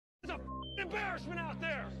embarrassment out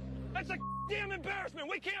there. That's a damn embarrassment.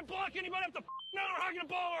 We can't block anybody up the down or hugging the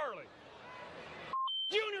ball early.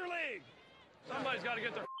 Junior League. Somebody's got to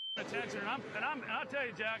get their attention, and I'll tell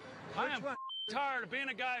you, Jack, I am tired of being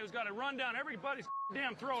a guy who's got to run down everybody's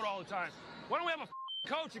damn throat all the time. Why don't we have a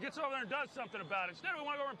coach that gets over there and does something about it? Instead, we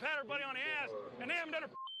want to go over and pat everybody on the ass, and they haven't done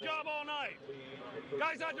a job all night.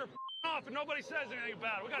 Guys out there off, and nobody says anything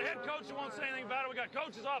about it. We got a head coach who won't say anything about it. We got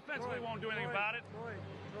coaches offensively who won't do anything about it.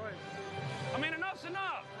 I mean, enough's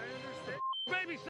enough. I understand. Baby.